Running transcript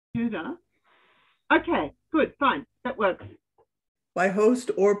computer. Okay, good, fine, that works. By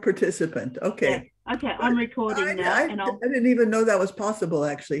host or participant. Okay. Yeah. Okay, I'm recording now. I didn't even know that was possible,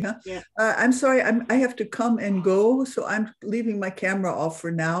 actually. Huh? Yeah. I'm sorry, I have to come and go, so I'm leaving my camera off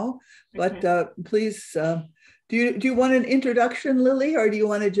for now. But please, do you want an introduction, Lily, or do you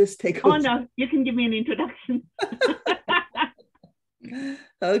want to just take over? Oh, no, you can give me an introduction.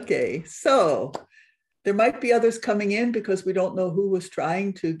 Okay, so there might be others coming in because we don't know who was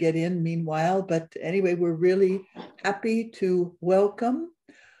trying to get in meanwhile. But anyway, we're really happy to welcome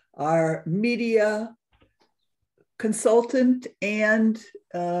our media consultant and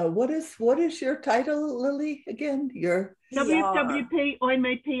what is your title, Lily, again? Your WFWP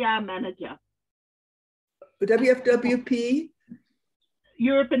EUME PR manager. WFWP?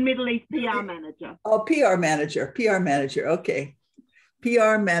 Europe and Middle East PR manager. Oh, PR manager, okay.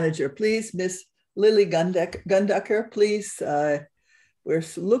 PR manager, please, Miss Lily Gunducker, please. We're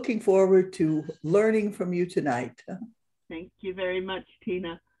looking forward to learning from you tonight. Thank you very much,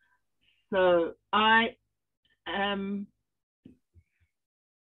 Tina. So I am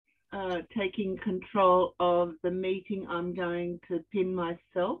taking control of the meeting. I'm going to pin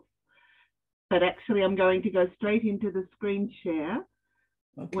myself, but actually I'm going to go straight into the screen share.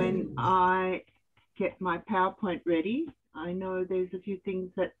 Okay. When I get my PowerPoint ready. I know there's a few things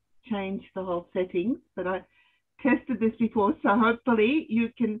that change the whole settings, but I tested this before, so hopefully you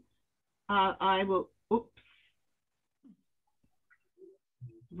can, I will, oops.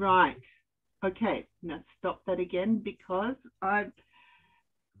 Right, okay, now stop that again because I've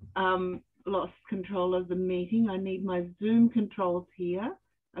lost control of the meeting. I need my Zoom controls here.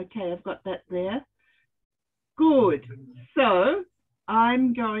 Okay, I've got that there. Good, so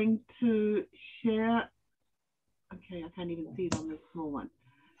I'm going to share, okay, I can't even see it on the small one.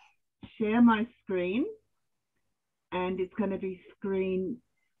 Share my screen, and it's going to be screen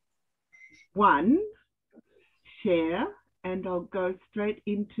 1, share, and I'll go straight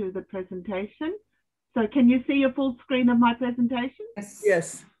into the presentation. So can you see a full screen of my presentation?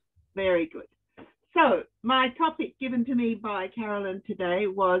 Yes. Very good. So my topic given to me by Carolyn today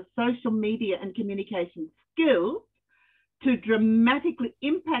was social media and communication skills to dramatically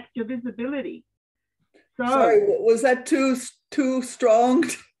impact your visibility. So, sorry, was that too strong?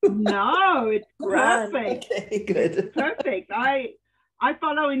 No, it's perfect. Okay, good. It's perfect. I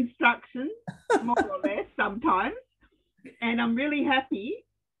follow instructions more or less sometimes, and I'm really happy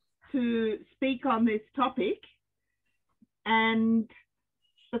to speak on this topic. And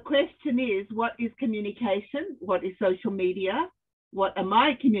the question is, what is communication? What is social media? What are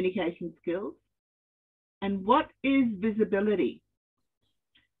my communication skills? And what is visibility?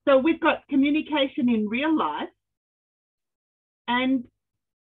 So we've got communication in real life, and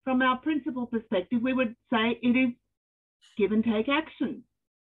from our principal perspective, we would say it is give and take action.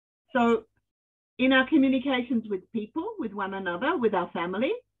 So in our communications with people, with one another, with our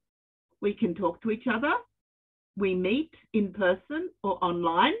family, we can talk to each other. We meet in person or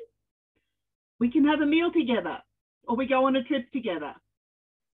online. We can have a meal together, or we go on a trip together.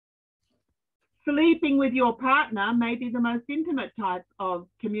 Sleeping with your partner may be the most intimate type of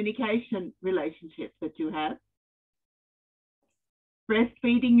communication relationship that you have.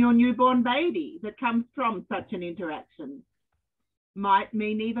 Breastfeeding your newborn baby that comes from such an interaction might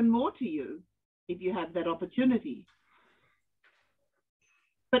mean even more to you if you have that opportunity.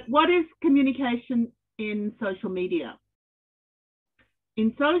 But what is communication in social media?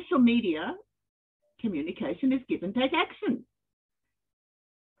 In social media, communication is give and take action.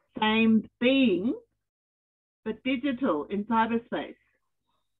 Same thing, but digital in cyberspace.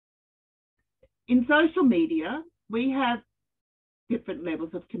 In social media, we have different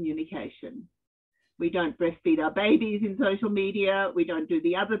levels of communication. We don't breastfeed our babies in social media. We don't do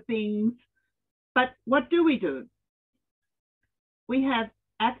the other things. But what do? We have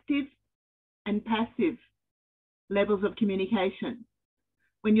active and passive levels of communication.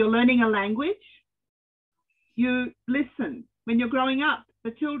 When you're learning a language, you listen. When you're growing up,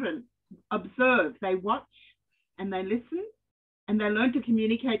 the children observe, they watch and they listen, and they learn to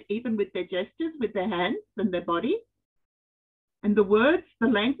communicate even with their gestures, with their hands and their body. And the words, the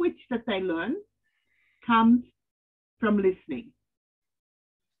language that they learn comes from listening.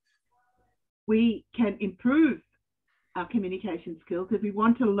 We can improve our communication skills if we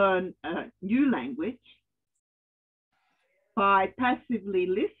want to learn a new language by passively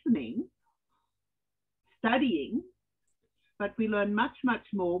listening, studying, but we learn much, much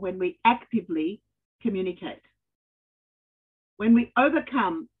more when we actively communicate. When we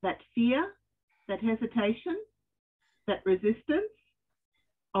overcome that fear, that hesitation, that resistance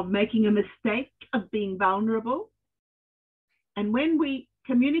of making a mistake, of being vulnerable, and when we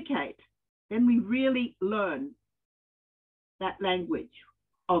communicate, then we really learn that language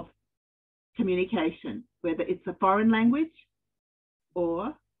of communication, whether it's a foreign language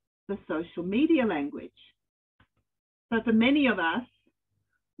or the social media language. So for many of us,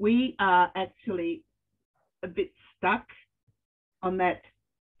 we are actually a bit stuck on that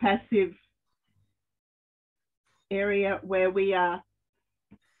passive area where we are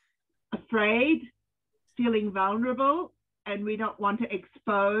afraid, feeling vulnerable, and we don't want to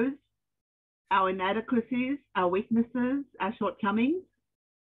expose our inadequacies, our weaknesses, our shortcomings.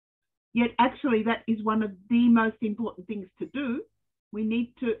 Yet actually that is one of the most important things to do. We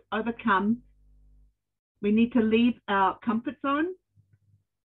need to overcome, we need to leave our comfort zone.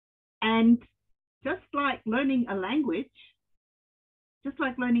 And just like learning a language, just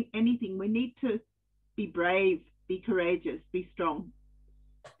like learning anything, we need to be brave, be courageous, be strong.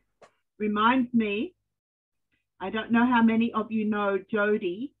 Reminds me, I don't know how many of you know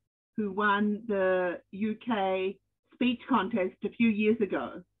Jodie, who won the UK speech contest a few years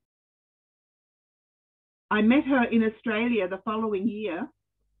ago. I met her in Australia the following year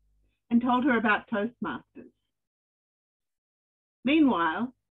and told her about Toastmasters.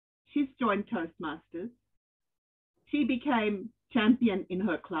 Meanwhile, she's joined Toastmasters. She became champion in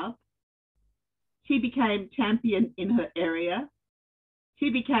her club. She became champion in her area. She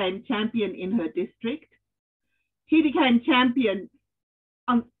became champion in her district. She became champion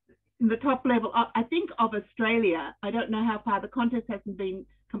in the top level, I think, of Australia. I don't know how far, the contest hasn't been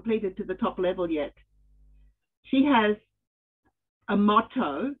completed to the top level yet. She has a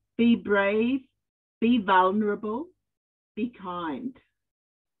motto: be brave, be vulnerable, be kind.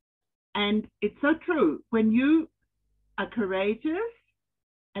 And it's so true. When you are courageous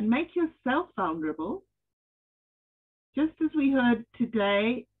and make yourself vulnerable, just as we heard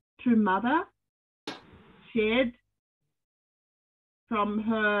today through Mother, shared from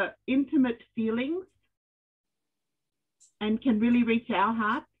her intimate feelings and can really reach our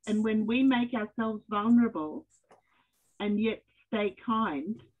hearts. And when we make ourselves vulnerable and yet stay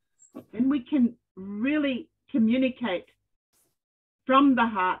kind, then we can really communicate from the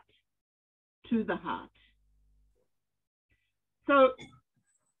heart to the heart. So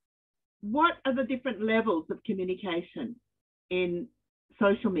what are the different levels of communication in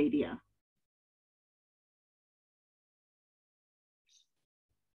social media?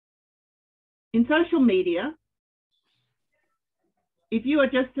 In social media, if you are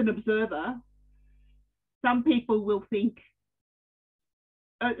just an observer, some people will think,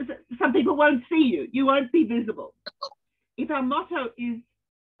 some people won't see you. You won't be visible. If our motto is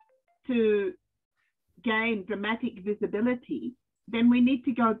to gain dramatic visibility, then we need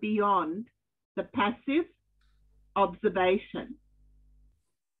to go beyond the passive observation.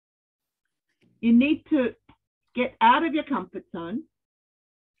 You need to get out of your comfort zone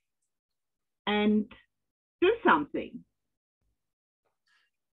and do something.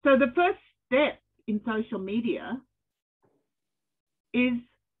 So the first step in social media is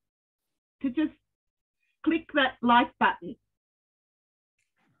to just click that like button.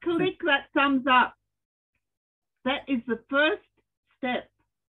 Click that thumbs up. That is the first step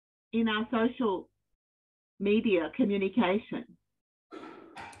in our social media communication.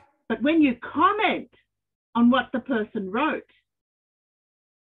 But when you comment on what the person wrote,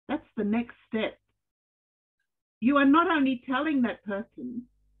 that's the next step. You are not only telling that person,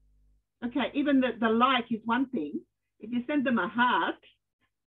 okay, even the like is one thing. If you send them a heart,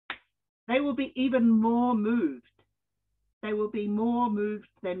 they will be even more moved. They will be more moved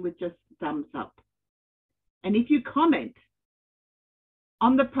than with just thumbs up. And if you comment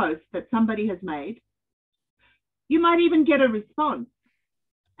on the post that somebody has made, you might even get a response.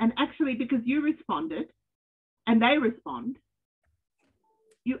 And actually, because you responded and they respond,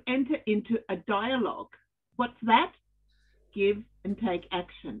 you enter into a dialogue. What's that? Give and take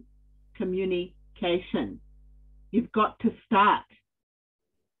action. Communication. You've got to start.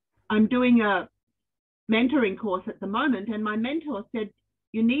 I'm doing a mentoring course at the moment, and my mentor said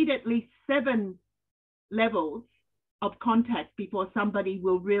you need at least 7 levels of contact before somebody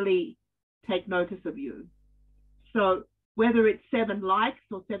will really take notice of you. So whether it's 7 likes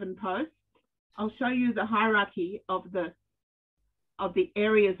or 7 posts, I'll show you the hierarchy of the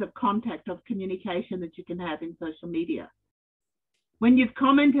areas of contact, of communication that you can have in social media. When you've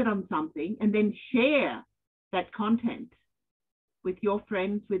commented on something and then share that content with your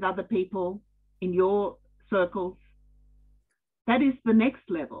friends, with other people in your circles, that is the next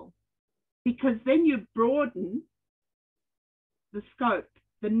level, because then you broaden the scope,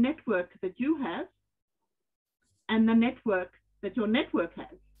 the network that you have and the network that your network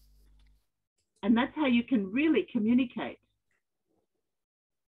has. And that's how you can really communicate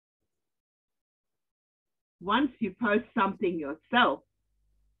once you post something yourself,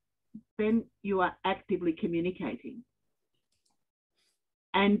 then you are actively communicating.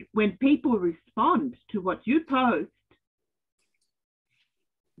 And when people respond to what you post,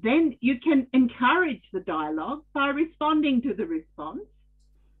 then you can encourage the dialogue by responding to the response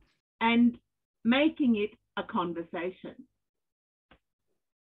and making it a conversation.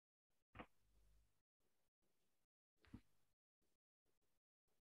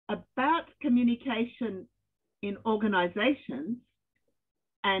 About communication in organizations,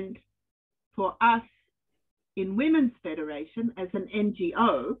 and for us in Women's Federation as an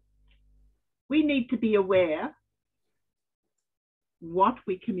NGO, we need to be aware what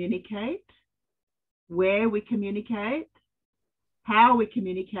we communicate, where we communicate, how we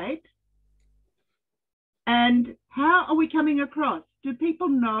communicate, and how are we coming across? Do people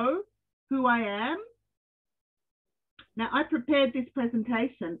know who I am? Now, I prepared this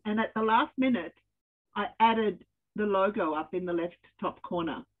presentation, and at the last minute, I added the logo up in the left top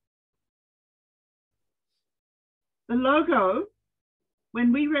corner. The logo,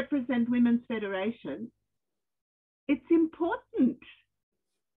 when we represent Women's Federation, it's important.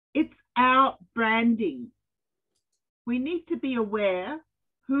 It's our branding. We need to be aware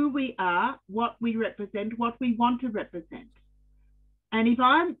who we are, what we represent, what we want to represent. And if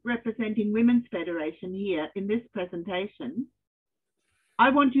I'm representing Women's Federation here in this presentation, I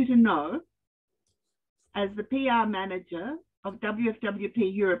want you to know, as the PR manager of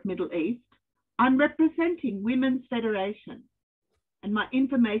WFWP Europe Middle East, I'm representing Women's Federation, and my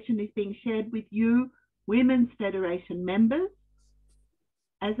information is being shared with you, Women's Federation members,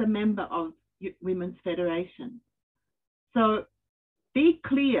 as a member of Women's Federation. So be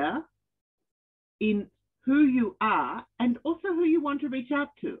clear in who you are and also who you want to reach out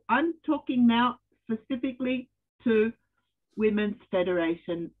to. I'm talking now specifically to Women's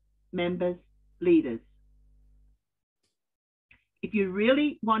Federation members, leaders. If you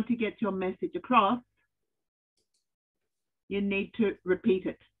really want to get your message across, you need to repeat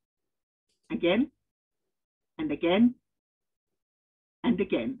it again and again and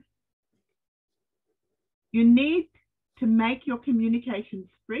again. You need to make your communications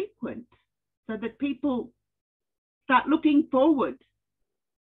frequent so that people start looking forward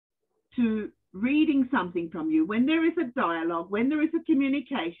to reading something from you. When there is a dialogue, when there is a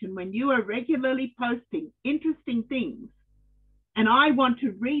communication, when you are regularly posting interesting things, and I want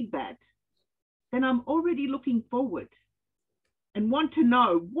to read that, then I'm already looking forward and want to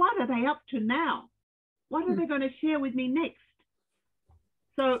know, what are they up to now? What are they going to share with me next?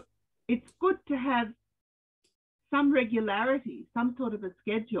 So it's good to have some regularity, some sort of a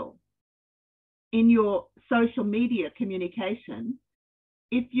schedule in your social media communication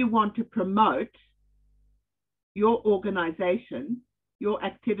if you want to promote your organization, your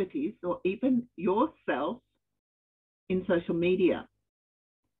activities, or even yourself in social media.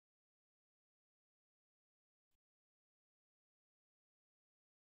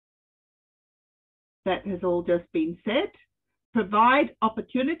 That has all just been said. Provide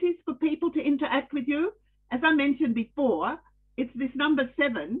opportunities for people to interact with you. As I mentioned before, it's this number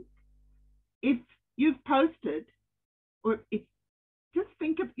 7. If you've posted, or if, just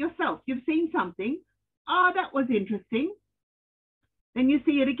think of yourself, you've seen something, oh, that was interesting. Then you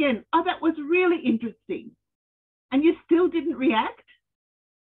see it again, oh, that was really interesting. And you still didn't react?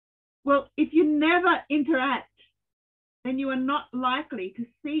 Well, if you never interact, then you are not likely to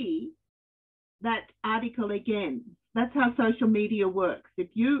see that article again. That's how social media works. If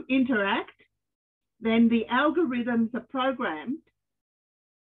you interact, then the algorithms are programmed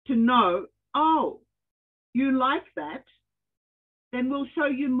to know, oh, you like that, then we'll show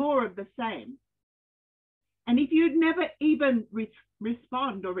you more of the same. And if you never even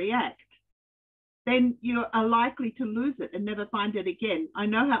respond or react, then you are likely to lose it and never find it again. I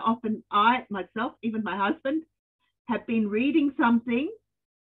know how often I, myself, even my husband, have been reading something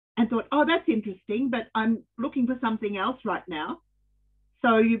and thought, oh, that's interesting, but I'm looking for something else right now.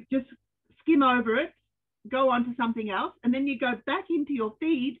 So you just skim over it, go on to something else, and then you go back into your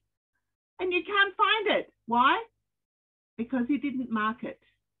feed and you can't find it. Why? Because you didn't mark it.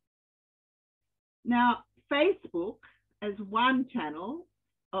 Now, Facebook, as one channel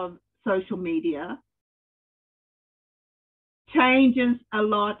of social media, changes a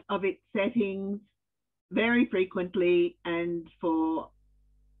lot of its settings very frequently, and for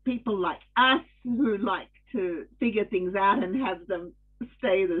people like us who like to figure things out and have them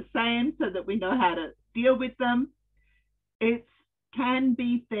stay the same so that we know how to deal with them, it can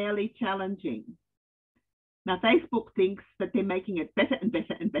be fairly challenging. Now, Facebook thinks that they're making it better and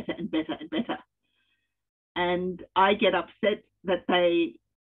better and better and better and better. And I get upset that they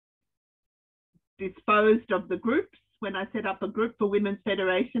disposed of the groups when I set up a group for Women's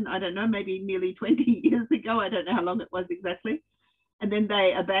Federation. I don't know, maybe nearly 20 years ago. I don't know how long it was exactly. And then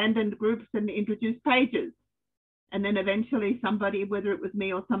they abandoned groups and introduced pages. And then eventually somebody, whether it was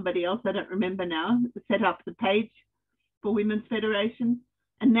me or somebody else, I don't remember now, set up the page for Women's Federation.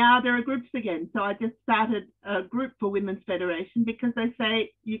 And now there are groups again. So I just started a group for Women's Federation because they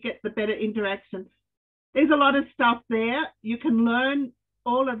say you get the better interaction. There's a lot of stuff there. You can learn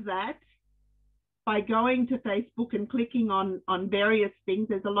all of that by going to Facebook and clicking on various things.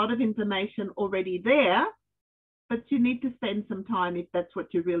 There's a lot of information already there, but you need to spend some time if that's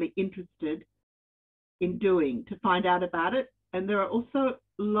what you're really interested in doing to find out about it. And there are also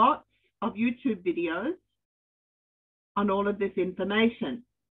lots of YouTube videos on all of this information.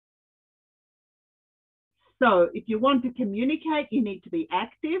 So if you want to communicate, you need to be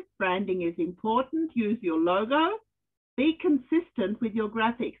active. Branding is important. Use your logo. Be consistent with your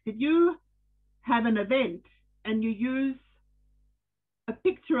graphics. If you have an event and you use a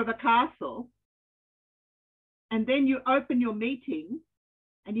picture of a castle, and then you open your meeting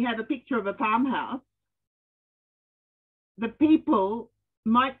and you have a picture of a farmhouse, the people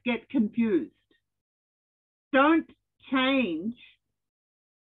might get confused. Don't change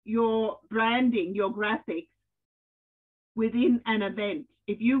your branding, your graphics within an event.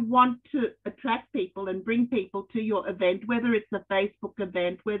 If you want to attract people and bring people to your event, whether it's a Facebook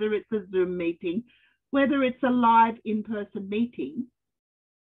event, whether it's a Zoom meeting, whether it's a live in-person meeting,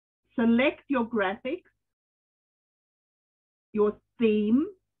 select your graphics, your theme,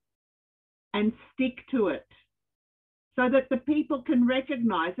 and stick to it so that the people can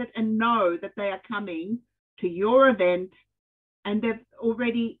recognize it and know that they are coming to your event and they've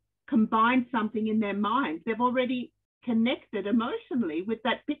already combined something in their minds. They've already connected emotionally with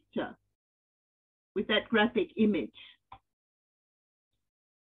that picture, with that graphic image.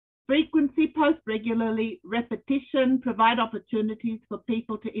 Frequency, post regularly, repetition, provide opportunities for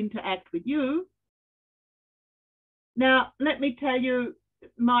people to interact with you. Now, let me tell you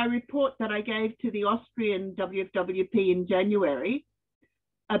my report that I gave to the Austrian WFWP in January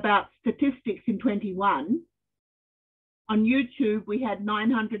about statistics in 21. On YouTube, we had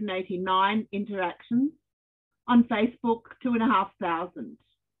 989 interactions. On Facebook, 2,500.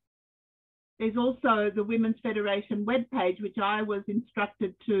 There's also the Women's Federation webpage, which I was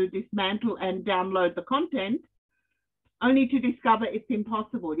instructed to dismantle and download the content, only to discover it's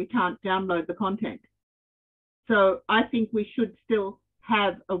impossible. You can't download the content. So I think we should still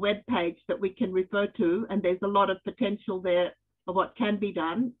have a webpage that we can refer to, and there's a lot of potential there of what can be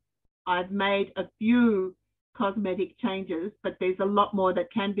done. I've made a few cosmetic changes, but there's a lot more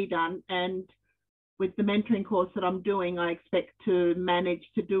that can be done. And with the mentoring course that I'm doing, I expect to manage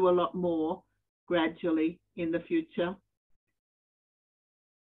to do a lot more gradually in the future.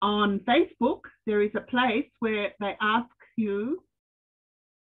 On Facebook, there is a place where they ask you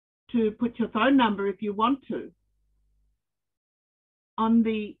to put your phone number if you want to. On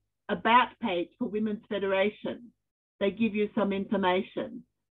the About page for Women's Federation, they give you some information.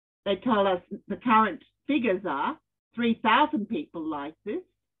 They tell us the current figures are 3,000 people like this,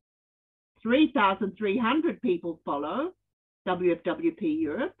 3,300 people follow WFWP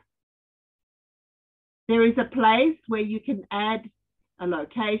Europe. There is a place where you can add a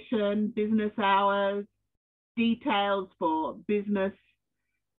location, business hours, details for business,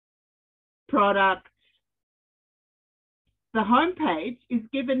 products. The homepage is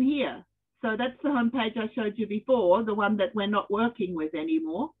given here. So that's the homepage I showed you before, the one that we're not working with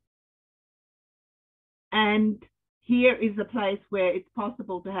anymore. And here is a place where it's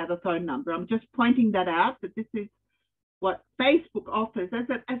possible to have a phone number. I'm just pointing that out, that this is what Facebook offers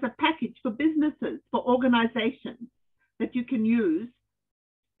as a package for businesses, for organizations that you can use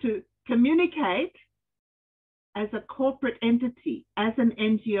to communicate as a corporate entity, as an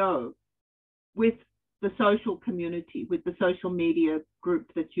NGO, with the social community, with the social media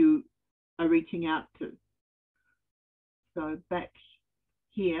group that you are reaching out to. So back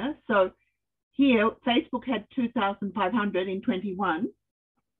here. So here, Facebook had 2,500 in 21.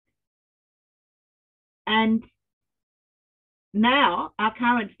 And now our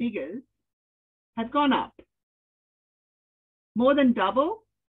current figures have gone up. More than double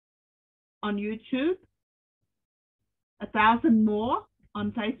on YouTube, 1,000 more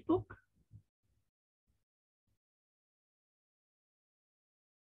on Facebook.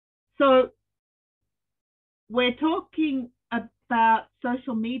 So we're talking about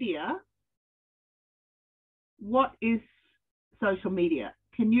social media. What is social media?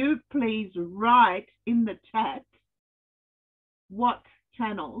 Can you please write in the chat what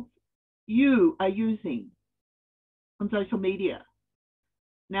channels you are using on social media?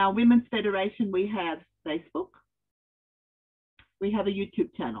 Now, Women's Federation, we have Facebook. We have a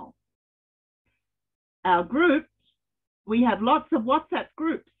YouTube channel. Our groups, we have lots of WhatsApp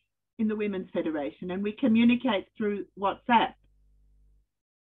groups in the Women's Federation, and we communicate through WhatsApp.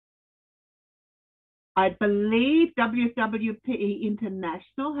 I believe WFWP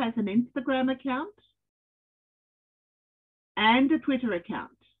International has an Instagram account and a Twitter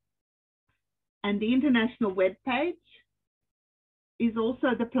account. And the international webpage is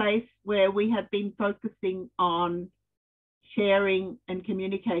also the place where we have been focusing on sharing and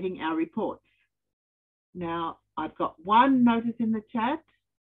communicating our reports. Now, I've got one notice in the chat: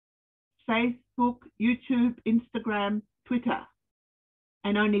 Facebook, YouTube, Instagram, Twitter.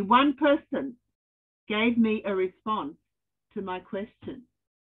 And only one person gave me a response to my question.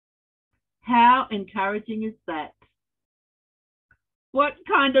 How encouraging is that? What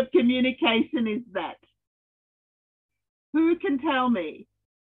kind of communication is that? Who can tell me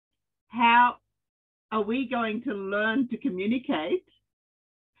how are we going to learn to communicate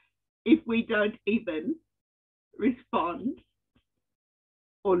if we don't even respond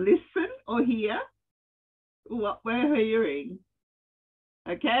or listen or hear what we're hearing?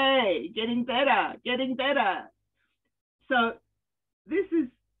 Okay, getting better, getting better. So this is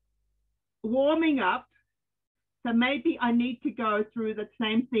warming up. So maybe I need to go through the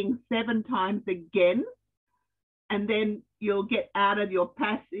same thing 7 times again, and then you'll get out of your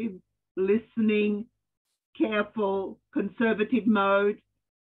passive listening, careful, conservative mode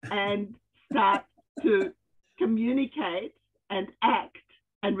and start to communicate and act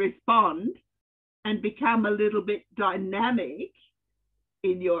and respond and become a little bit dynamic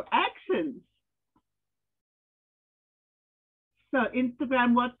in your actions. So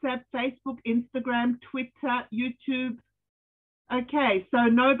Instagram, WhatsApp, Facebook, Instagram, Twitter, YouTube. Okay, so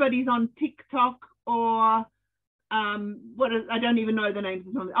nobody's on TikTok or I don't even know the names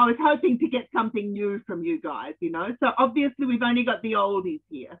of something. I was hoping to get something new from you guys, you know. So obviously we've only got the oldies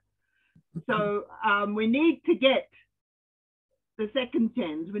here. So we need to get the second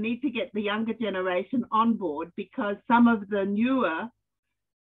gens. We need to get the younger generation on board, because some of the newer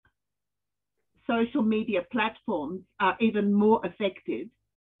social media platforms are even more effective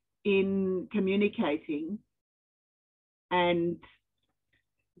in communicating and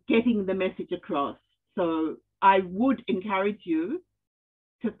getting the message across. So I would encourage you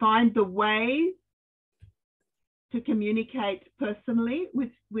to find the ways to communicate personally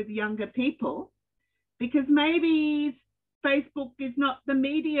with younger people, because maybe Facebook is not the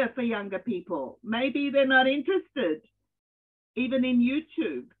media for younger people. Maybe they're not interested. Even in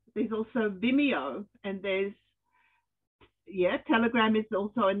YouTube, there's also Vimeo, and there's, Telegram is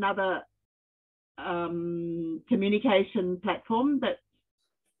also another communication platform that's,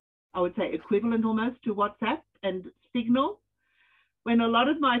 I would say, equivalent almost to WhatsApp and Signal. When a lot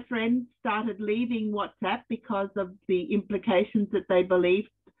of my friends started leaving WhatsApp because of the implications that they believed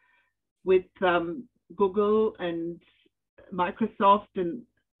with Google and Microsoft and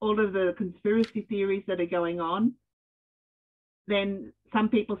all of the conspiracy theories that are going on, then some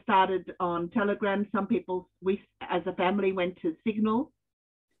people started on Telegram, some people, we as a family went to Signal.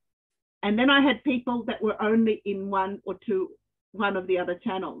 And then I had people that were only in one of the other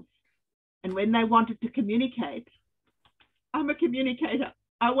channels. And when they wanted to communicate, I'm a communicator.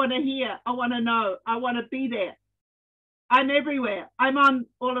 I want to hear, I want to know, I want to be there. I'm everywhere. I'm on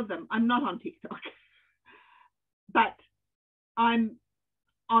all of them. I'm not on TikTok, but I'm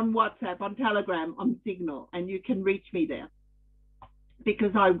on WhatsApp, on Telegram, on Signal, and you can reach me there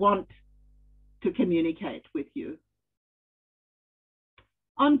because I want to communicate with you.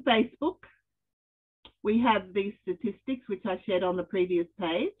 On Facebook, we have these statistics, which I shared on the previous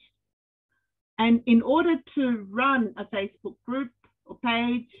page. And in order to run a Facebook group or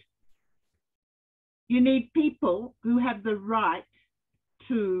page, you need people who have the right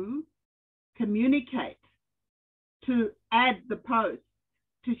to communicate, to add the post,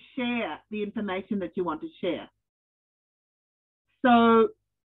 to share the information that you want to share. So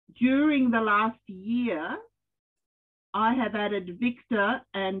during the last year, I have added Victor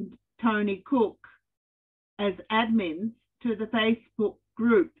and Tony Cook as admins to the Facebook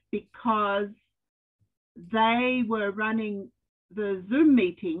group because they were running the Zoom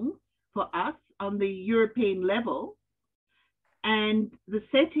meetings for us on the European level. And the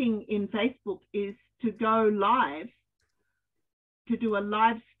setting in Facebook is to go live, to do a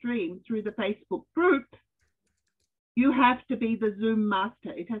live stream through the Facebook group. You have to be the Zoom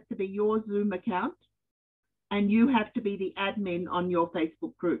master. It has to be your Zoom account, and you have to be the admin on your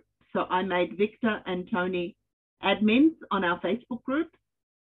Facebook group. So I made Victor and Tony admins on our Facebook group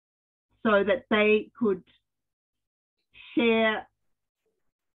so that they could share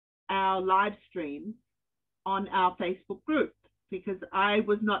our live stream on our Facebook group because I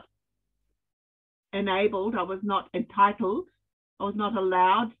was not enabled, I was not entitled, I was not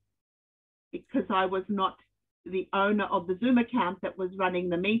allowed because I was not the owner of the Zoom account that was running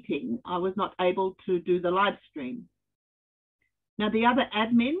the meeting. I was not able to do the live stream. Now, the other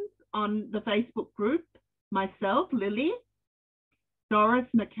admins on the Facebook group, myself, Lily, Doris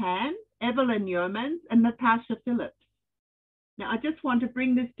McCann, Evelyn Yeomans, and Natasha Phillips. Now, I just want to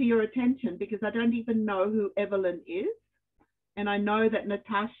bring this to your attention because I don't even know who Evelyn is. And I know that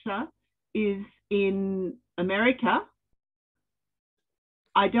Natasha is in America.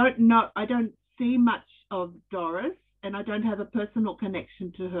 I don't see much of Doris, and I don't have a personal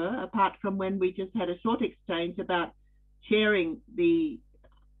connection to her, apart from when we just had a short exchange about sharing the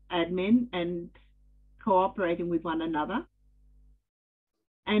admin and cooperating with one another.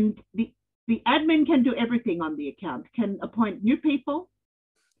 And the admin can do everything on the account, can appoint new people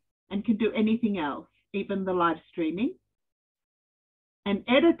and can do anything else, even the live streaming. An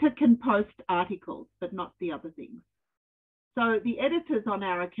editor can post articles, but not the other things. So the editors on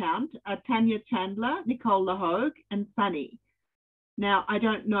our account are Tanya Chandler, Nicole LaHogue, and Sunny. Now, I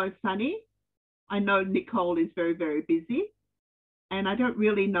don't know Sunny. I know Nicole is very, very busy. And I don't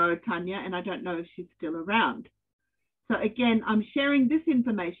really know Tanya, and I don't know if she's still around. So again, I'm sharing this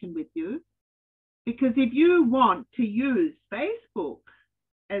information with you because if you want to use Facebook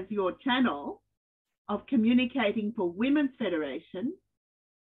as your channel of communicating for Women's Federation,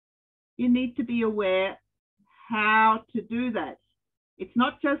 you need to be aware how to do that. It's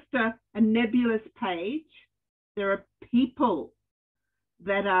not just a nebulous page. There are people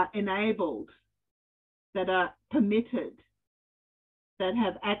that are enabled, that are permitted, that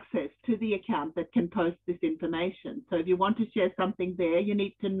have access to the account that can post this information. So if you want to share something there, you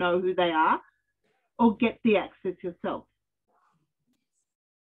need to know who they are or get the access yourself.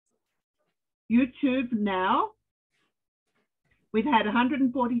 YouTube now, we've had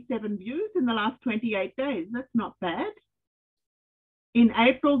 147 views in the last 28 days. That's not bad. In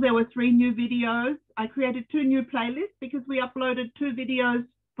April, there were 3 new videos. I created 2 new playlists because we uploaded 2 videos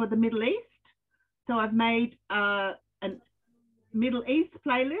for the Middle East. So I've made a Middle East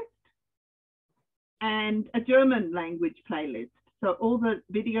playlist and a German language playlist. So all the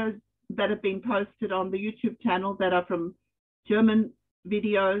videos that have been posted on the YouTube channel that are from German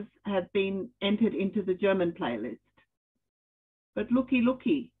videos have been entered into the German playlist. But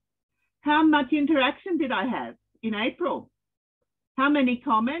looky, how much interaction did I have in April? How many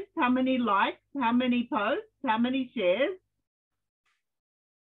comments, how many likes, how many posts, how many shares?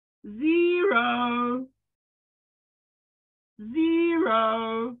 0.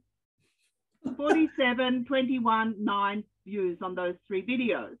 47, 21, 9 views on those 3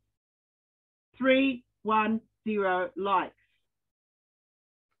 videos. 310 likes.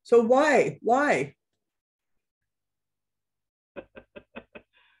 So why?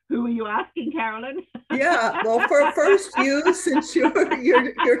 Who are you asking, Carolyn? Yeah, well, for first you, since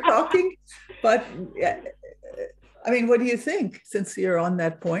you're talking, but I mean, what do you think since you're on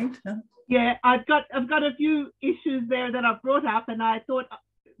that point? Huh? Yeah, I've got a few issues there that I've brought up, and I thought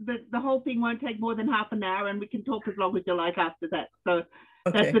that the whole thing won't take more than half an hour, and we can talk as long as you like after that. So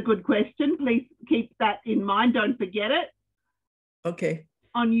okay. That's a good question. Please keep that in mind. Don't forget it. Okay.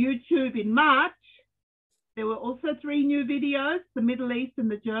 On YouTube in March, there were also 3 new videos, the Middle East and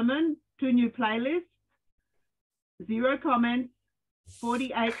the German, 2 new playlists, 0 comments,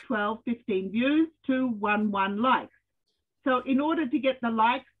 48, 12, 15 views, 211 likes. So in order to get the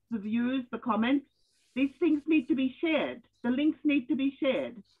likes, the views, the comments, these things need to be shared. The links need to be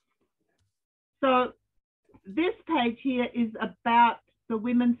shared. So this page here is about the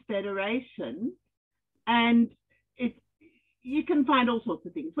Women's Federation, and you can find all sorts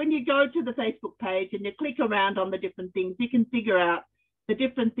of things. When you go to the Facebook page and you click around on the different things, you can figure out the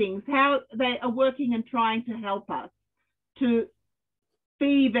different things, how they are working and trying to help us to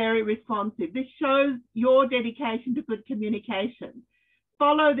be very responsive. This shows your dedication to good communication.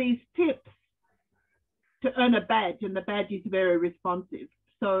 Follow these tips to earn a badge, and the badge is very responsive.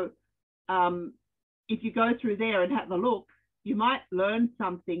 So if you go through there and have a look, you might learn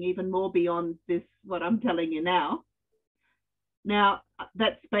something even more beyond this, what I'm telling you now. Now,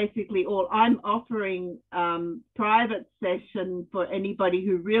 that's basically all. I'm offering private session for anybody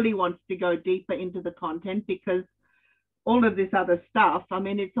who really wants to go deeper into the content, because all of this other stuff, I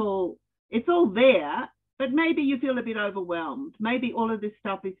mean, it's all there, but maybe you feel a bit overwhelmed. Maybe all of this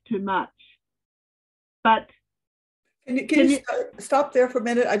stuff is too much. But can you stop there for a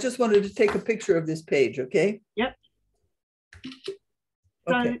minute? I just wanted to take a picture of this page, okay? Yep.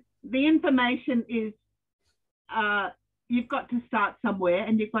 Okay. So the information is you've got to start somewhere,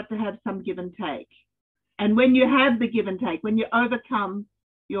 and you've got to have some give and take. And when you have the give and take, when you overcome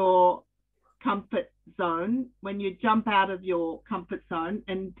your comfort zone, when you jump out of your comfort zone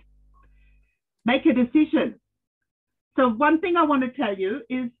and make a decision. So one thing I want to tell you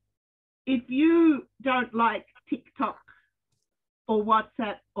is, if you don't like TikTok or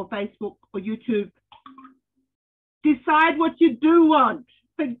WhatsApp or Facebook or YouTube, decide what you do want.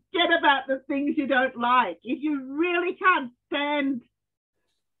 Forget about the things you don't like. If you really can't stand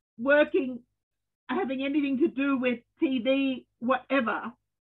working, having anything to do with TV, whatever,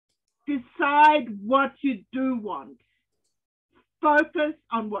 decide what you do want. Focus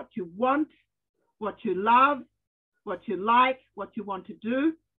on what you want, what you love, what you like, what you want to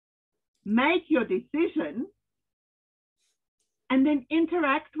do. Make your decision and then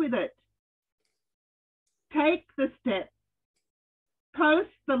interact with it. Take the steps, post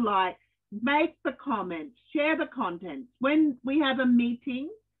the likes, make the comments, share the content. When we have a meeting,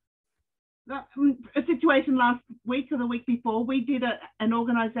 a situation last week or the week before, we did an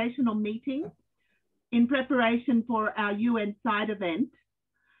organizational meeting in preparation for our UN side event.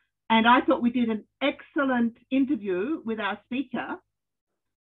 And I thought we did an excellent interview with our speaker.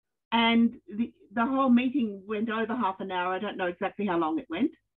 And the whole meeting went over half an hour. I don't know exactly how long it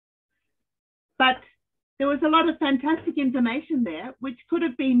went. But there was a lot of fantastic information there, which could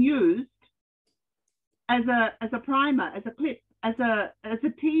have been used as a primer, as a clip, as a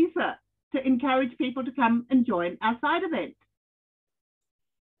teaser to encourage people to come and join our side event.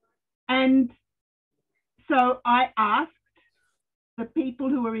 And so I asked the people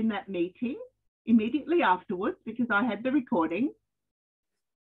who were in that meeting immediately afterwards, because I had the recording,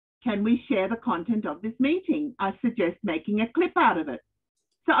 can we share the content of this meeting? I suggest making a clip out of it.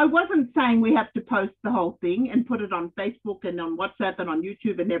 So I wasn't saying we have to post the whole thing and put it on Facebook and on WhatsApp and on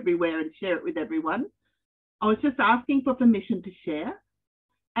YouTube and everywhere and share it with everyone. I was just asking for permission to share.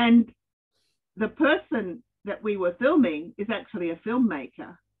 And the person that we were filming is actually a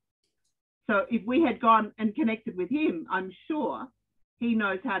filmmaker. So if we had gone and connected with him, I'm sure he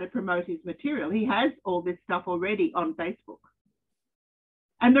knows how to promote his material. He has all this stuff already on Facebook.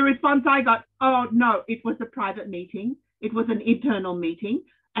 And the response I got, oh, no, it was a private meeting. It was an internal meeting,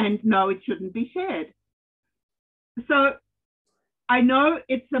 and no, it shouldn't be shared. So I know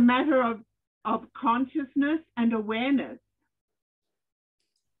it's a matter of consciousness and awareness.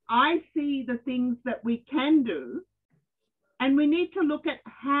 I see the things that we can do, and we need to look at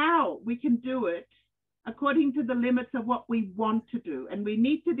how we can do it according to the limits of what we want to do. And we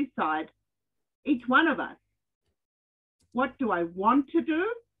need to decide, each one of us, what do I want to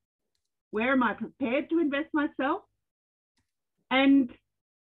do? Where am I prepared to invest myself? And,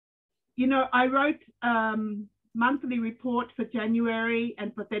 you know, I wrote monthly report for January,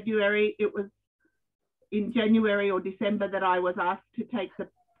 and for February, it was in January or December that I was asked to take the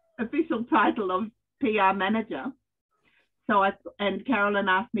official title of PR manager. So and Carolyn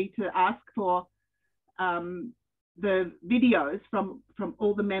asked me to ask for the videos from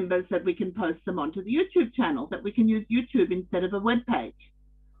all the members, that we can post them onto the YouTube channel, that we can use YouTube instead of a web page.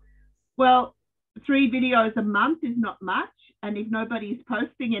 Well, 3 videos a month is not much. And if nobody is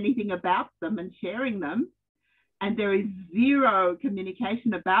posting anything about them and sharing them, and there is zero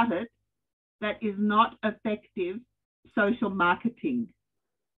communication about it, that is not effective social marketing.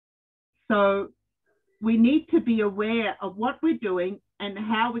 So we need to be aware of what we're doing and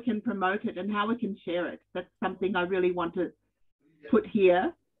how we can promote it and how we can share it. That's something I really want to put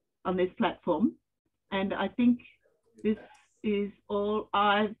here on this platform. And I think this is all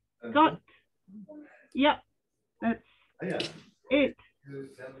I've got. Yep, that's it.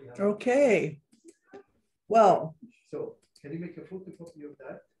 Okay. Well. So can you make a photocopy of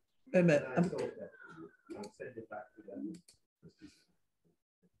that? Wait a minute. I'll send it back to them.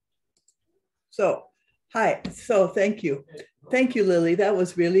 So, hi. So thank you. Thank you, Lily. That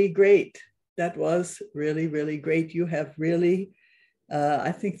was really great. That was really, really great. You have really,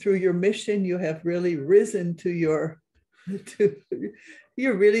 I think through your mission, you have really risen to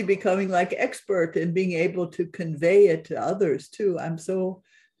you're really becoming like expert in being able to convey it to others too. I'm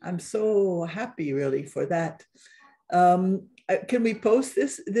so happy really for that. Can we post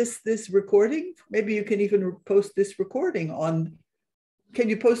this recording? Maybe you can even post this recording on. Can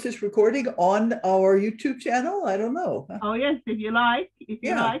you post this recording on our YouTube channel? I don't know. Oh yes, if you like. If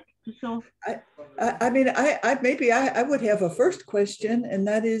you like, for sure. I mean, I would have a first question, and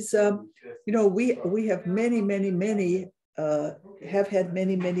that is, you know, we have many have had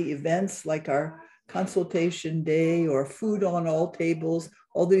many events like our consultation day or food on all tables,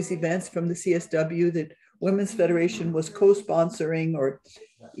 all these events from the CSW that Women's Federation was co-sponsoring or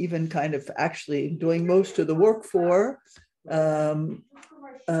even kind of actually doing most of the work for. Can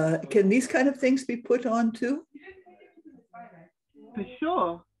these kind of things be put on too? For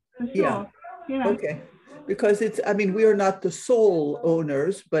sure. Yeah. Yeah. Okay. Because it's, I mean, we are not the sole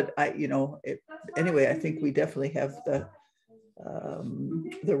owners, but anyway, I think we definitely have the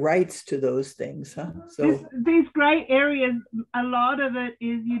rights to those things, huh? So these gray areas, a lot of it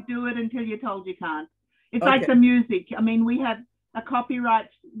is you do it until you're told you can't. It's okay. like the music. I mean, we have a copyright.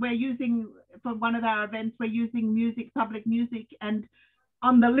 We're using, for one of our events, we're using music, public music, and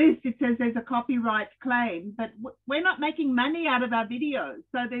on the list it says there's a copyright claim, but we're not making money out of our videos,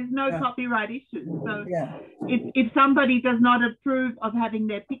 so there's no copyright issues. So if somebody does not approve of having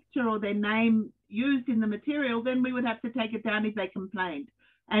their picture or their name used in the material, then we would have to take it down if they complained.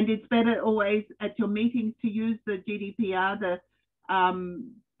 And it's better always at your meetings to use the GDPR, the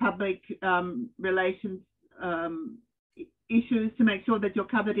public relations issues, to make sure that you're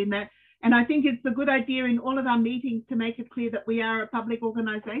covered in that. And I think it's a good idea in all of our meetings to make it clear that we are a public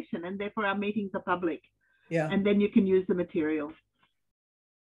organization and therefore our meetings are public. Yeah. And then you can use the material.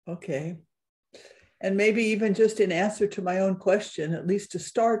 Okay. And maybe even just in answer to my own question, at least to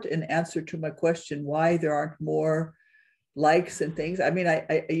start an answer to my question, why there aren't more likes and things. I mean,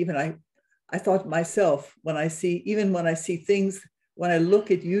 I thought myself, when I see things, when I look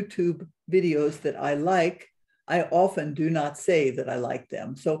at YouTube videos that I like, I often do not say that I like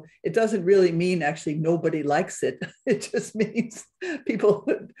them. So it doesn't really mean actually nobody likes it. It just means people,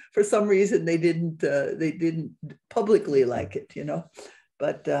 for some reason, they didn't publicly like it, you know.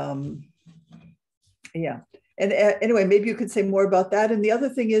 But yeah. And anyway, maybe you could say more about that. And the other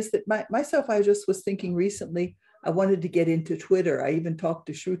thing is that myself, I just was thinking recently, I wanted to get into Twitter. I even talked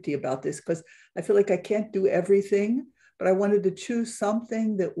to Shruti about this because I feel like I can't do everything, but I wanted to choose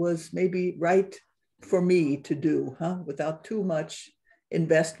something that was maybe right for me to do, without too much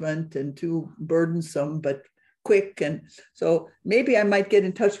investment and too burdensome, but quick. And so maybe I might get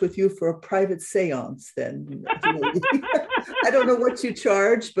in touch with you for a private seance then. I don't know what you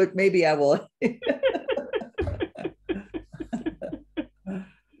charge, but maybe I will.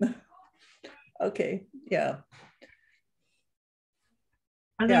 Okay, yeah.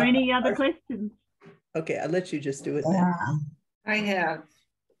 Are there any other questions? Okay, I'll let you just do it then. I have.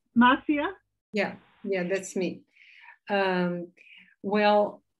 Marcia? Yeah, that's me.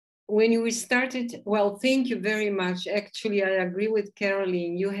 Well, when we started, well, thank you very much. Actually, I agree with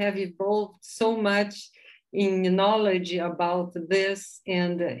Caroline. You have evolved so much in knowledge about this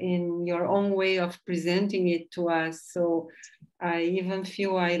and in your own way of presenting it to us. So I even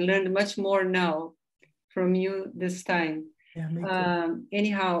feel I learned much more now from you this time. Yeah, me too.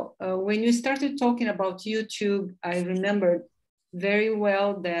 Anyhow, when you started talking about YouTube, I remembered very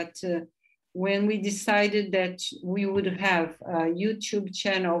well that when we decided that we would have a YouTube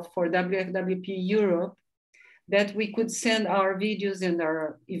channel for WFWP Europe, that we could send our videos and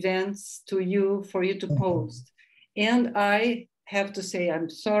our events to you for you to post. And I have to say, I'm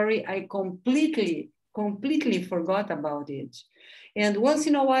sorry, I completely forgot about it. And once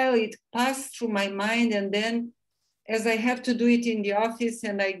in a while it passed through my mind, and then as I have to do it in the office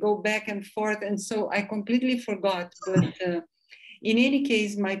and I go back and forth, and so I completely forgot. But in any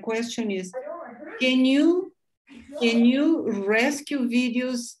case, my question is, can you rescue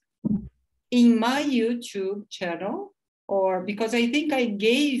videos in my YouTube channel? Or because I think I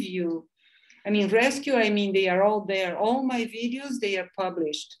gave you, I mean, rescue, I mean, they are all there. All my videos, they are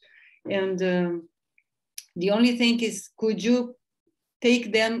published. And the only thing is, could you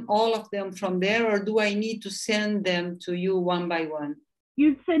take them, all of them from there, or do I need to send them to you one by one?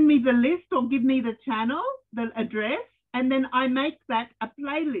 You send me the list or give me the channel, the address, and then I make that a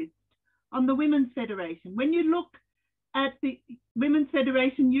playlist on the Women's Federation. When you look at the Women's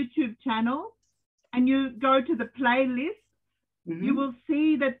Federation YouTube channel and you go to the playlist, you will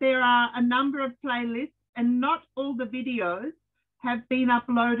see that there are a number of playlists, and not all the videos have been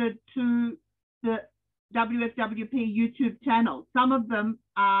uploaded to the WFWP YouTube channel. Some of them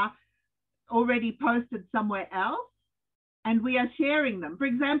are already posted somewhere else, and we are sharing them. For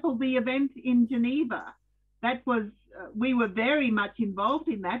example, the event in Geneva, that was, we were very much involved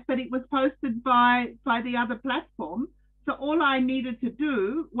in that, but it was posted by the other platform. So all I needed to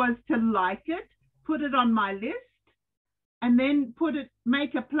do was to like it, put it on my list, and then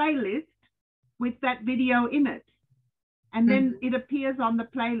make a playlist with that video in it. And then it appears on the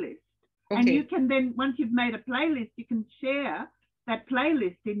playlist. Okay. And you can then, once you've made a playlist, you can share that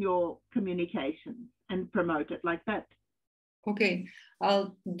playlist in your communications and promote it like that. Okay,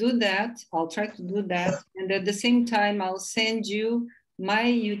 I'll do that. I'll try to do that. And at the same time, I'll send you my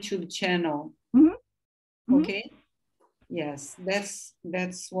YouTube channel. Okay. Yes,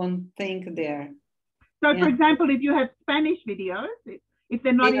 that's one thing there. So, for example, if you have Spanish videos, if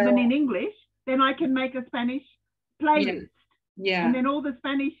they're not even in English, then I can make a Spanish playlist. Yeah. And then all the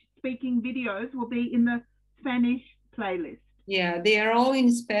Spanish-speaking videos will be in the Spanish playlist. Yeah, they are all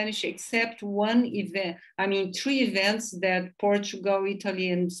in Spanish except one event. I mean, 3 events that Portugal, Italy,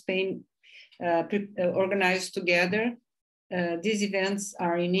 and Spain organized together. These events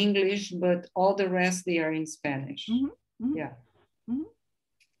are in English, but all the rest, they are in Spanish. Yeah.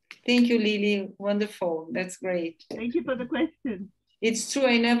 Thank you, Lily. Wonderful. That's great. Thank you for the question. It's true.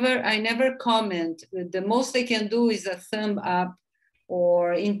 I never comment. The most I can do is a thumb up,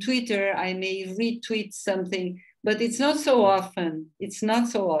 or in Twitter, I may retweet something, but it's not so often. It's not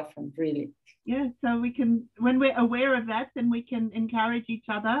so often, really. Yeah, so we can, when we're aware of that, then we can encourage each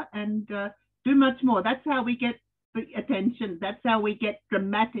other and do much more. That's how we get the attention. That's how we get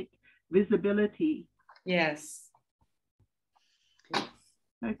dramatic visibility. Yes.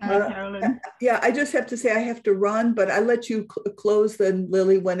 Okay, Carolyn. Yeah, I just have to say I have to run, but I let you close then,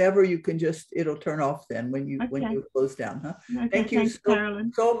 Lily, whenever you can it'll turn off then when you close down, huh? Okay, Thank you thanks,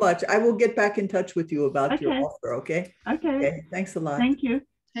 Carolyn. so much. I will get back in touch with you about your offer, okay? Okay. Thanks a lot. Thank you.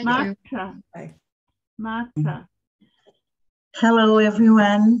 Thank Marta. you. Bye. Marta. Hello,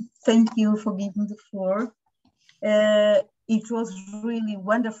 everyone. Thank you for giving the floor. It was really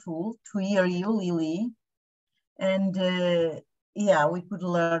wonderful to hear you, Lily. And yeah, we could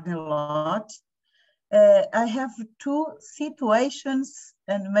learn a lot. I have 2 situations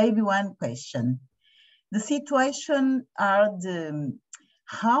and maybe one question. The situation are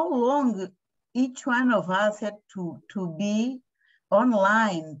how long each one of us had to be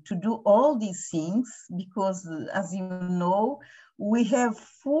online to do all these things, because as you know, we have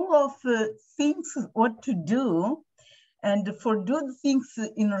full of things what to do. And for doing things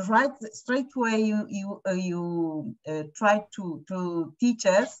in a right, straight way, you try to teach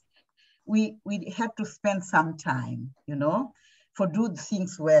us, we had to spend some time, you know, for doing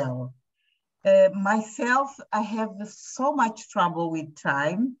things well. Myself, I have so much trouble with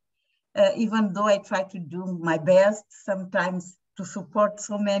time, even though I try to do my best sometimes to support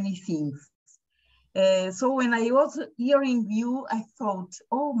so many things. So when I was hearing you, I thought,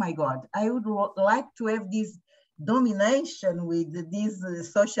 oh my God, I would like to have this domination with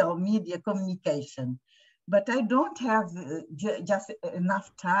this social media communication, but I don't have just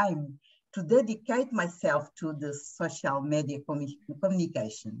enough time to dedicate myself to the social media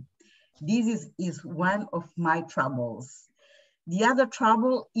communication. This is one of my troubles. The other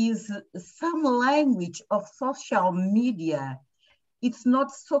trouble is some language of social media. It's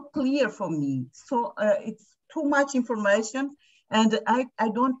not so clear for me. So it's too much information, and I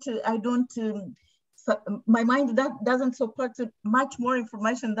don't. So my mind doesn't support much more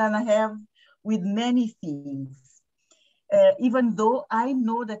information than I have with many things. Even though I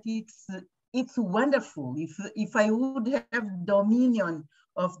know that it's wonderful. If I would have dominion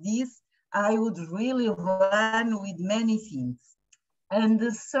of this, I would really run with many things. And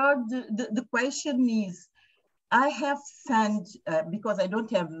the third, the question is, I have sent, because I don't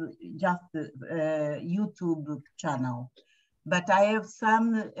have just the YouTube channel, but I have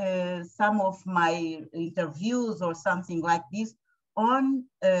some of my interviews or something like this on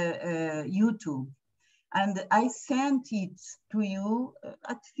YouTube. And I sent it to you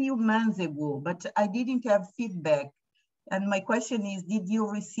a few months ago, but I didn't have feedback. And my question is, did you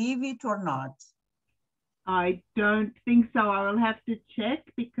receive it or not? I don't think so. I will have to check,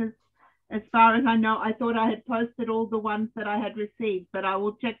 because as far as I know, I thought I had posted all the ones that I had received, but I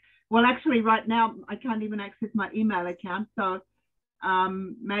will check. Well, actually, right now, I can't even access my email account. So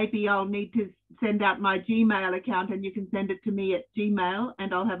maybe I'll need to send out my Gmail account, and you can send it to me at Gmail,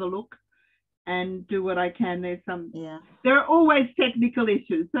 and I'll have a look and do what I can. There are always technical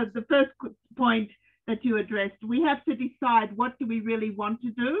issues. So the first point that you addressed, we have to decide, what do we really want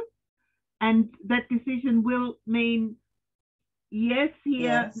to do? And that decision will mean yes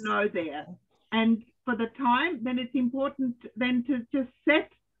here, no there. And for the time, then it's important then to just set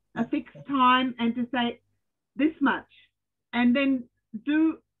a fixed time and to say this much, and then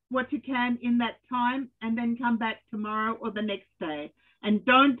do what you can in that time, and then come back tomorrow or the next day. And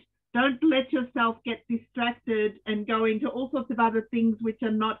don't let yourself get distracted and go into all sorts of other things which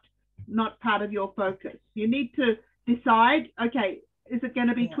are not part of your focus. You need to decide, okay, is it going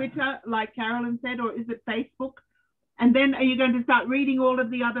to be Twitter, like Carolyn said, or is it Facebook? And then are you going to start reading all of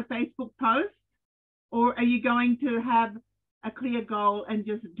the other Facebook posts, or are you going to have a clear goal and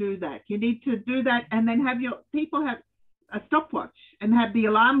just do that? You need to do that, and then have your people have a stopwatch and have the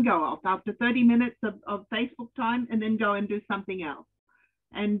alarm go off after 30 minutes of Facebook time, and then go and do something else.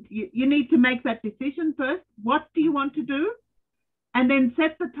 And you need to make that decision first. What do you want to do? And then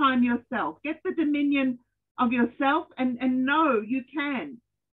set the time yourself. Get the dominion of yourself and know you can.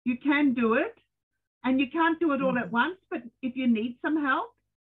 You can do it. And you can't do it all at once, but if you need some help,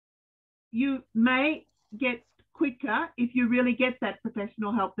 you may get quicker if you really get that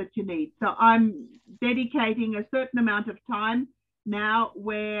professional help that you need. So I'm dedicating a certain amount of time now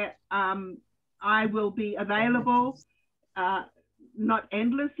where I will be available, not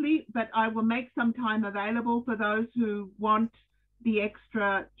endlessly, but I will make some time available for those who want the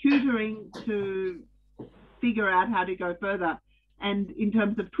extra tutoring to figure out how to go further. And in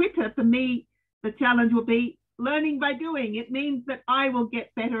terms of Twitter, for me, the challenge will be learning by doing. It means that I will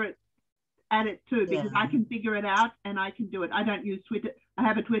get better at it too, because I can figure it out and I can do it. I don't use Twitter. I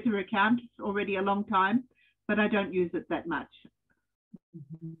have a Twitter account already a long time, but I don't use it that much.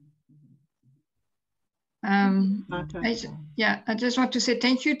 I just want to say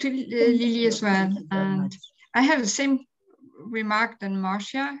thank you to Lily as well. And I have the same remark than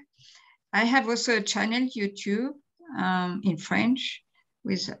Marcia. I have also a channel YouTube in French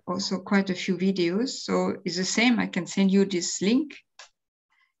with also quite a few videos. So it's the same. I can send you this link.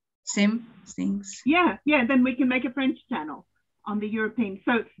 Same things. Yeah, then we can make a French channel on the European.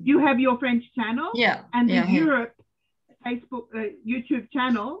 So you have your French channel, and the Europe Facebook YouTube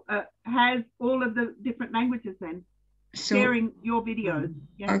channel has all of the different languages then, sharing your videos.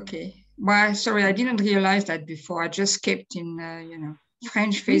 Okay. Well, sorry, I didn't realize that before. I just kept in,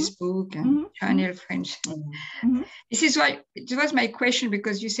 French Facebook and channel French. This is why it was my question,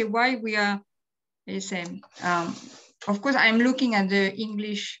 because you say why we are the same. Of course, I'm looking at the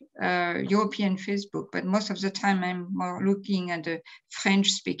English European Facebook, but most of the time I'm more looking at the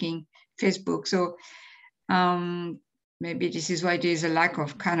French-speaking Facebook. So maybe this is why there's a lack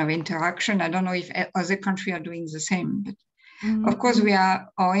of kind of interaction. I don't know if other countries are doing the same, but of course,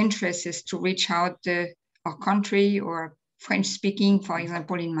 our interest is to reach out our country or French-speaking, for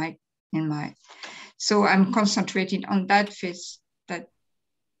example, in my. So I'm concentrating on that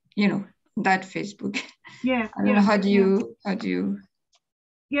that Facebook. Yeah. I don't know, how do you?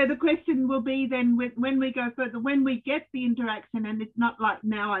 Yeah, the question will be then when we go further, when we get the interaction, and it's not like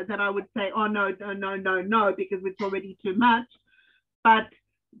now that I would say, oh, no, because it's already too much. But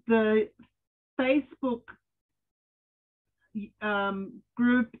the Facebook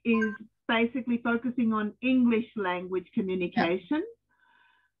group is basically focusing on English language communication.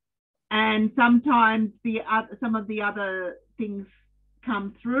 And sometimes some of the other things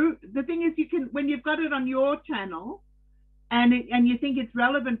come through. The thing is, you can, when you've got it on your channel and you think it's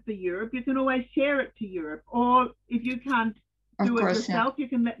relevant for Europe, you can always share it to Europe. Or if you can't do it yourself, you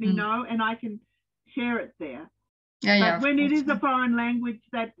can let me know and I can share it there. But when it is a foreign language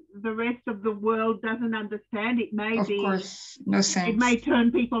that the rest of the world doesn't understand, it may no sense. It may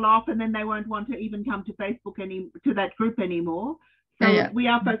turn people off, and then they won't want to even come to Facebook to that group anymore. So we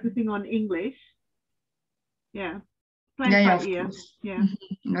are focusing on English. Yeah. Play by ear. Yeah.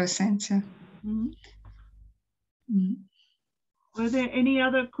 No sense. Were there any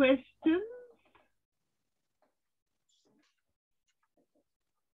other questions?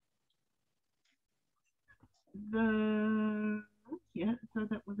 So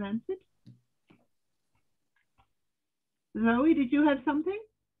that was answered. Zoe, did you have something?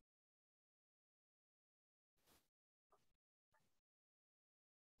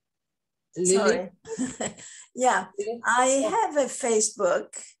 Sorry. Yeah, I have a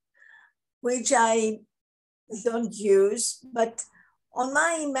Facebook, which I don't use, but on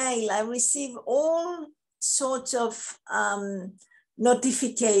my email, I receive all sorts of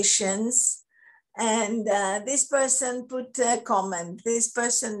notifications. And this person put a comment, this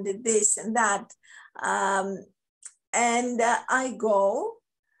person did this and that. And I go,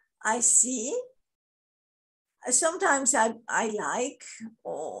 I see. Sometimes I like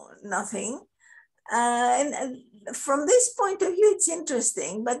or nothing. And from this point of view, it's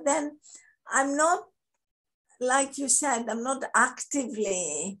interesting. But then I'm not, like you said, I'm not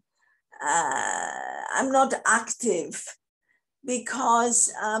actively, I'm not active.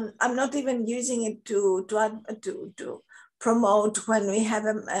 Because I'm not even using it to promote when we have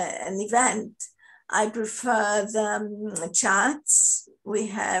an event. I prefer the chats. We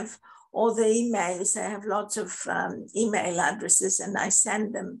have all the emails. I have lots of email addresses and I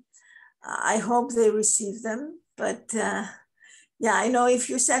send them. I hope they receive them. But I know if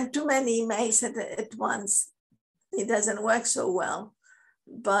you send too many emails at once, it doesn't work so well.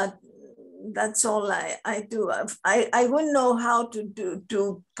 But that's all I do. I wouldn't know how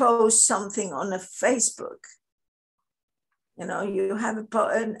to post something on a Facebook. You know, you have a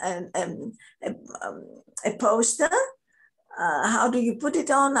poster how do you put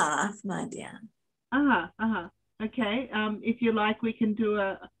it on? I have no idea. Okay. If you like, we can do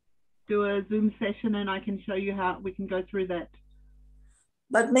a Zoom session, and I can show you how we can go through that.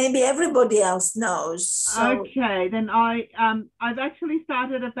 But maybe everybody else knows. So. Okay, then I've actually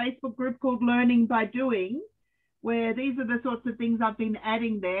started a Facebook group called Learning by Doing, where these are the sorts of things I've been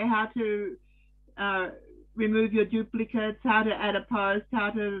adding there: how to remove your duplicates, how to add a post,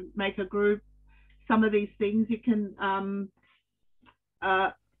 how to make a group. Some of these things you can.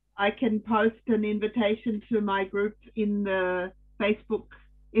 I can post an invitation to my group in the Facebook,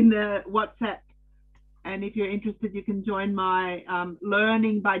 in the WhatsApp. And if you're interested, you can join my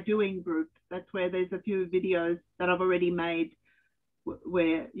Learning by Doing group. That's where there's a few videos that I've already made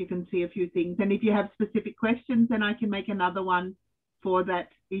where you can see a few things. And if you have specific questions, then I can make another one for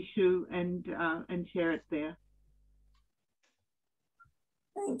that issue and share it there.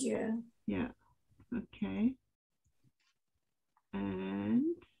 Thank you. Yeah. Okay.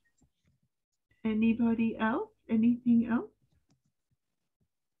 And anybody else? Anything else?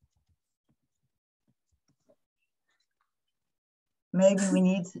 Maybe we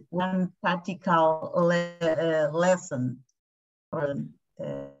need one practical lesson or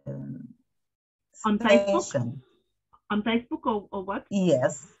on Facebook. On Facebook or what?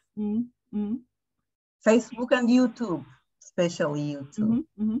 Yes. Mm-hmm. Facebook and YouTube, especially YouTube.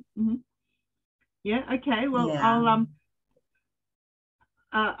 Yeah. Okay. Well, yeah.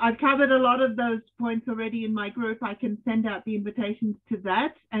 I've covered a lot of those points already in my group. I can send out the invitations to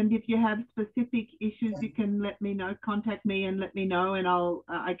that. And if you have specific issues, you can let me know, contact me and let me know, and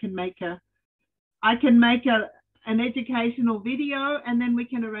I can make an educational video, and then we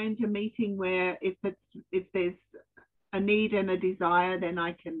can arrange a meeting where if there's a need and a desire, then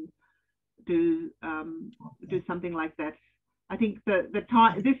I can do something like that. I think this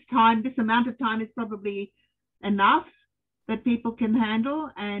amount of time is probably enough that people can handle,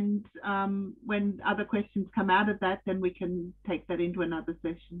 and when other questions come out of that, then we can take that into another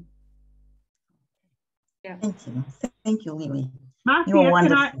session. Yeah. Thank you, Lily.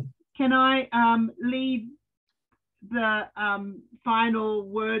 Marcia, can I leave the final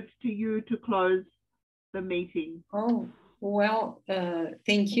words to you to close the meeting? Oh, well,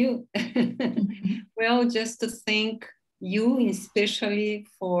 thank you. Well, just to thank you especially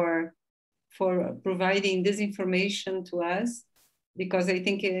for providing this information to us, because I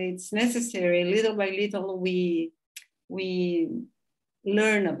think it's necessary. Little by little, we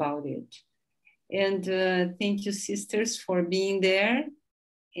learn about it. And thank you, sisters, for being there.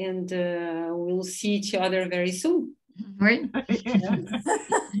 And we'll see each other very soon. Right.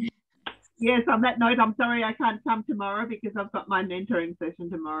 Yes, on that note, I'm sorry I can't come tomorrow because I've got my mentoring session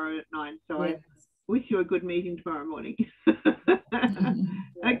tomorrow at 9. So yes. I wish you a good meeting tomorrow morning.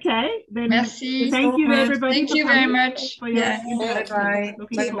 Okay, then merci. Thank you, everybody. Thank you very much. Yeah. Bye-bye.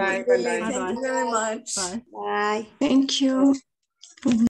 Thank you very much. Bye. Bye. Thank you.